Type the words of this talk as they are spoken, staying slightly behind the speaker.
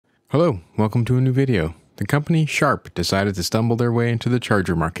Hello, welcome to a new video. The company Sharp decided to stumble their way into the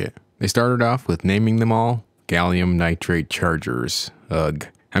charger market. They started off with naming them all gallium nitrate chargers. Ugh.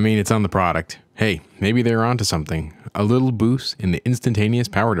 I mean, it's on the product. Hey, maybe they're onto something. A little boost in the instantaneous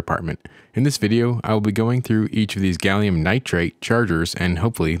power department. In this video, I will be going through each of these gallium nitrate chargers and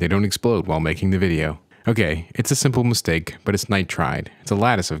hopefully they don't explode while making the video. Okay, it's a simple mistake, but it's nitride. It's a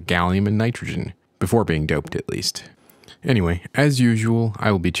lattice of gallium and nitrogen, before being doped at least. Anyway, as usual,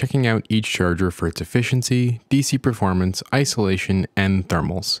 I will be checking out each charger for its efficiency, DC performance, isolation, and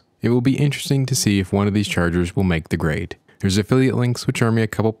thermals. It will be interesting to see if one of these chargers will make the grade. There's affiliate links which earn me a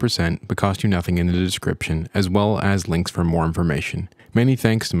couple percent but cost you nothing in the description, as well as links for more information. Many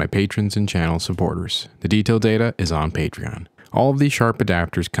thanks to my patrons and channel supporters. The detailed data is on Patreon. All of these Sharp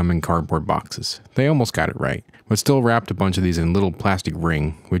adapters come in cardboard boxes. They almost got it right, but still wrapped a bunch of these in little plastic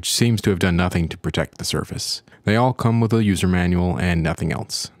ring, which seems to have done nothing to protect the surface. They all come with a user manual and nothing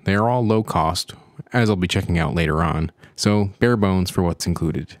else. They are all low cost, as I'll be checking out later on, so bare bones for what's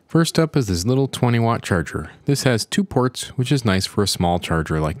included. First up is this little 20-watt charger. This has two ports, which is nice for a small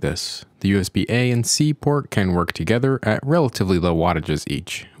charger like this. The USB A and C port can work together at relatively low wattages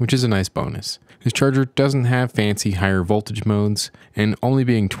each, which is a nice bonus. This charger doesn't have fancy higher voltage modes, and only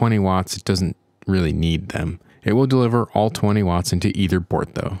being 20 watts, it doesn't really need them. It will deliver all 20 watts into either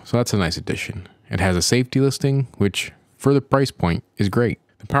port though, so that's a nice addition. It has a safety listing, which for the price point is great.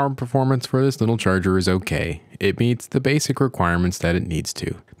 The power performance for this little charger is okay. It meets the basic requirements that it needs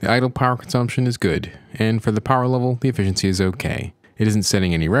to. The idle power consumption is good, and for the power level, the efficiency is okay. It isn't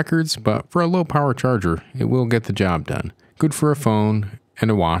setting any records, but for a low power charger, it will get the job done. Good for a phone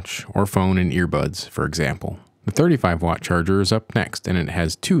and a watch, or phone and earbuds, for example. The 35-watt charger is up next, and it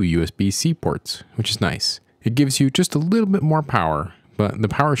has two USB-C ports, which is nice. It gives you just a little bit more power, but the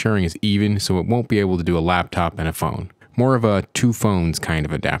power sharing is even, so it won't be able to do a laptop and a phone. More of a two phones kind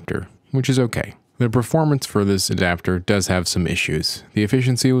of adapter, which is okay. The performance for this adapter does have some issues. The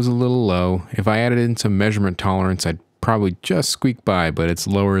efficiency was a little low. If I added in some measurement tolerance, I'd probably just squeak by, but it's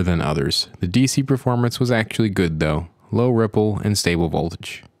lower than others. The DC performance was actually good though. Low ripple and stable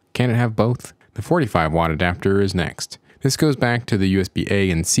voltage. Can it have both? The 45-watt adapter is next. This goes back to the USB A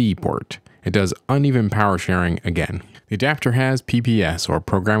and C port. It does uneven power sharing again. The adapter has PPS, or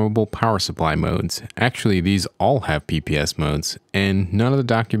programmable power supply modes. Actually, these all have PPS modes, and none of the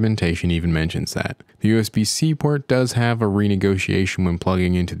documentation even mentions that. The USB-C port does have a renegotiation when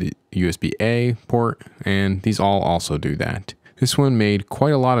plugging into the USB-A port, and these all also do that. This one made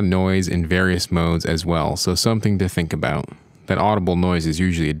quite a lot of noise in various modes as well, so something to think about. That audible noise is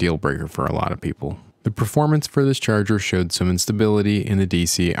usually a deal breaker for a lot of people. The performance for this charger showed some instability in the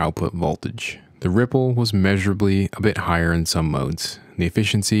DC output voltage. The ripple was measurably a bit higher in some modes. The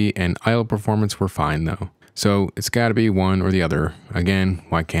efficiency and idle performance were fine though. So it's gotta be one or the other. Again,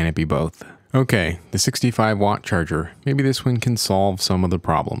 why can't it be both? Okay, the 65-watt charger. Maybe this one can solve some of the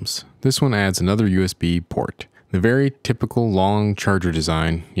problems. This one adds another USB port. The very typical long charger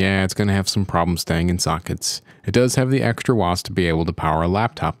design, yeah, it's gonna have some problems staying in sockets. It does have the extra watts to be able to power a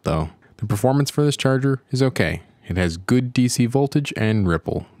laptop though. The performance for this charger is okay. It has good DC voltage and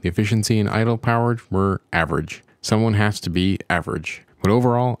ripple. The efficiency and idle power were average. Someone has to be average. But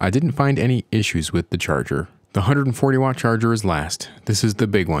overall, I didn't find any issues with the charger. The 140-watt charger is last. This is the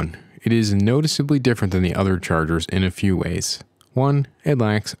big one. It is noticeably different than the other chargers in a few ways. One, it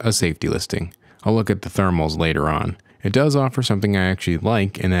lacks a safety listing. I'll look at the thermals later on. It does offer something I actually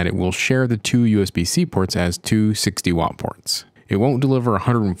like in that it will share the two USB-C ports as two 60-watt ports. It won't deliver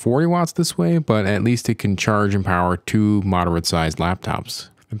 140 watts this way, but at least it can charge and power two moderate-sized laptops.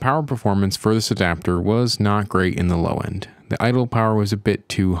 The power performance for this adapter was not great in the low end. The idle power was a bit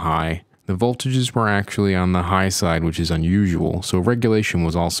too high. The voltages were actually on the high side, which is unusual, so regulation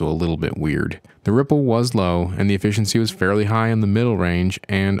was also a little bit weird. The ripple was low, and the efficiency was fairly high in the middle range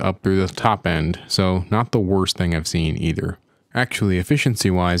and up through the top end, so not the worst thing I've seen either. Actually,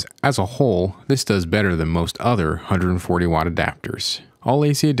 efficiency-wise, as a whole, this does better than most other 140-watt adapters. All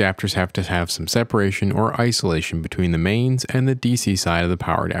AC adapters have to have some separation or isolation between the mains and the DC side of the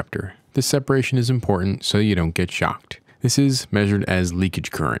power adapter. This separation is important so you don't get shocked. This is measured as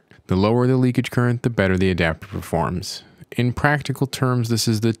leakage current. The lower the leakage current, the better the adapter performs. In practical terms, this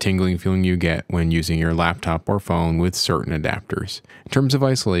is the tingling feeling you get when using your laptop or phone with certain adapters. In terms of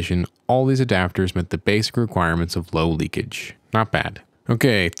isolation, all these adapters met the basic requirements of low leakage. Not bad.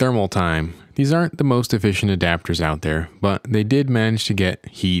 Okay, thermal time. These aren't the most efficient adapters out there, but they did manage to get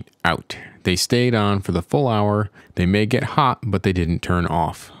heat out. They stayed on for the full hour. They may get hot, but they didn't turn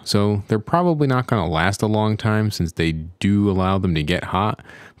off. So they're probably not going to last a long time since they do allow them to get hot,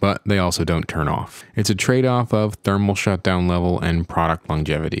 but they also don't turn off. It's a trade-off of thermal shutdown level and product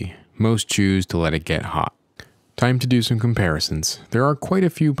longevity. Most choose to let it get hot. Time to do some comparisons. There are quite a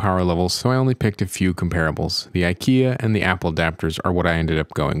few power levels, so I only picked a few comparables. The IKEA and the Apple adapters are what I ended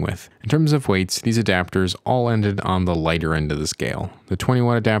up going with. In terms of weights, these adapters all ended on the lighter end of the scale. The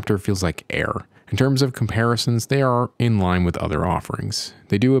 20-watt adapter feels like air. In terms of comparisons, they are in line with other offerings.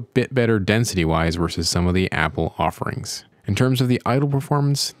 They do a bit better density-wise versus some of the Apple offerings. In terms of the idle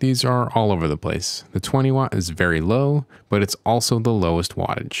performance, these are all over the place. The 20 watt is very low, but it's also the lowest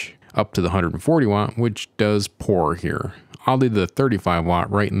wattage, up to the 140 watt, which does poor here. Oddly, the 35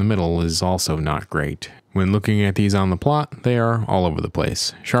 watt right in the middle is also not great. When looking at these on the plot, they are all over the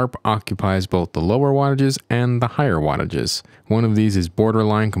place. Sharp occupies both the lower wattages and the higher wattages. One of these is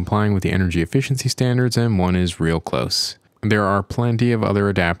borderline complying with the energy efficiency standards, and one is real close. There are plenty of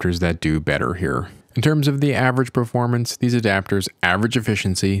other adapters that do better here. In terms of the average performance, these adapters' average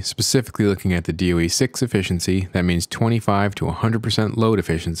efficiency, specifically looking at the DOE 6 efficiency, that means 25 to 100% load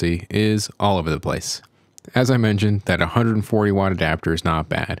efficiency, is all over the place. As I mentioned, that 140 watt adapter is not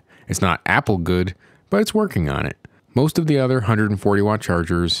bad. It's not Apple good, but it's working on it. Most of the other 140 watt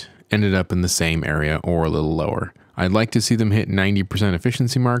chargers ended up in the same area or a little lower. I'd like to see them hit 90%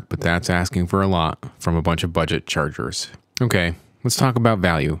 efficiency mark, but that's asking for a lot from a bunch of budget chargers. Okay, let's talk about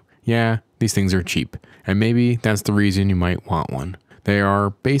value. Yeah, these things are cheap, and maybe that's the reason you might want one. They are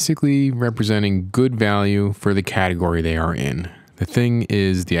basically representing good value for the category they are in. The thing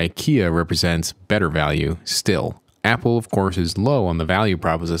is, the IKEA represents better value still. Apple, of course, is low on the value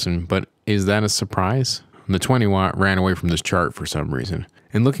proposition, but is that a surprise? The 20 watt ran away from this chart for some reason.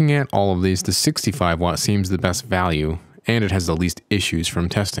 In looking at all of these, the 65 watt seems the best value, and it has the least issues from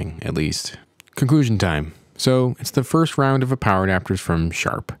testing, at least. Conclusion time. So, it's the first round of power adapters from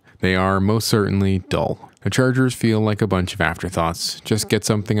Sharp. They are most certainly dull. The chargers feel like a bunch of afterthoughts. Just get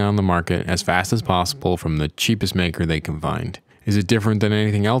something on the market as fast as possible from the cheapest maker they can find. Is it different than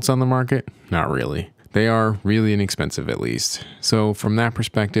anything else on the market? Not really. They are really inexpensive at least. So from that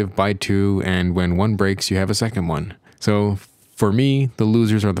perspective, buy two, and when one breaks, you have a second one. So for me, the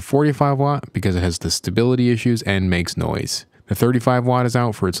losers are the 45 watt because it has the stability issues and makes noise. The 35 watt is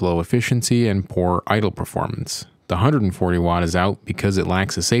out for its low efficiency and poor idle performance. The 140 watt is out because it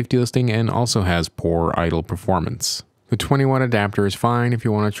lacks a safety listing and also has poor idle performance. The 20 watt adapter is fine if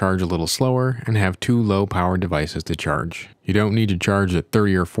you want to charge a little slower and have two low power devices to charge. You don't need to charge at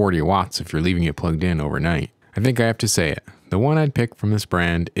 30 or 40 watts if you're leaving it plugged in overnight. I think I have to say it. The one I'd pick from this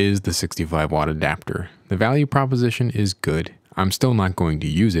brand is the 65 watt adapter. The value proposition is good. I'm still not going to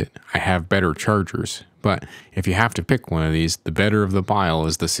use it. I have better chargers. But if you have to pick one of these, the better of the pile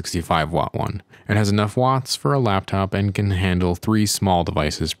is the 65 watt one. It has enough watts for a laptop and can handle 3 small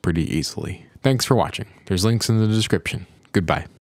devices pretty easily. Thanks for watching. There's links in the description. Goodbye.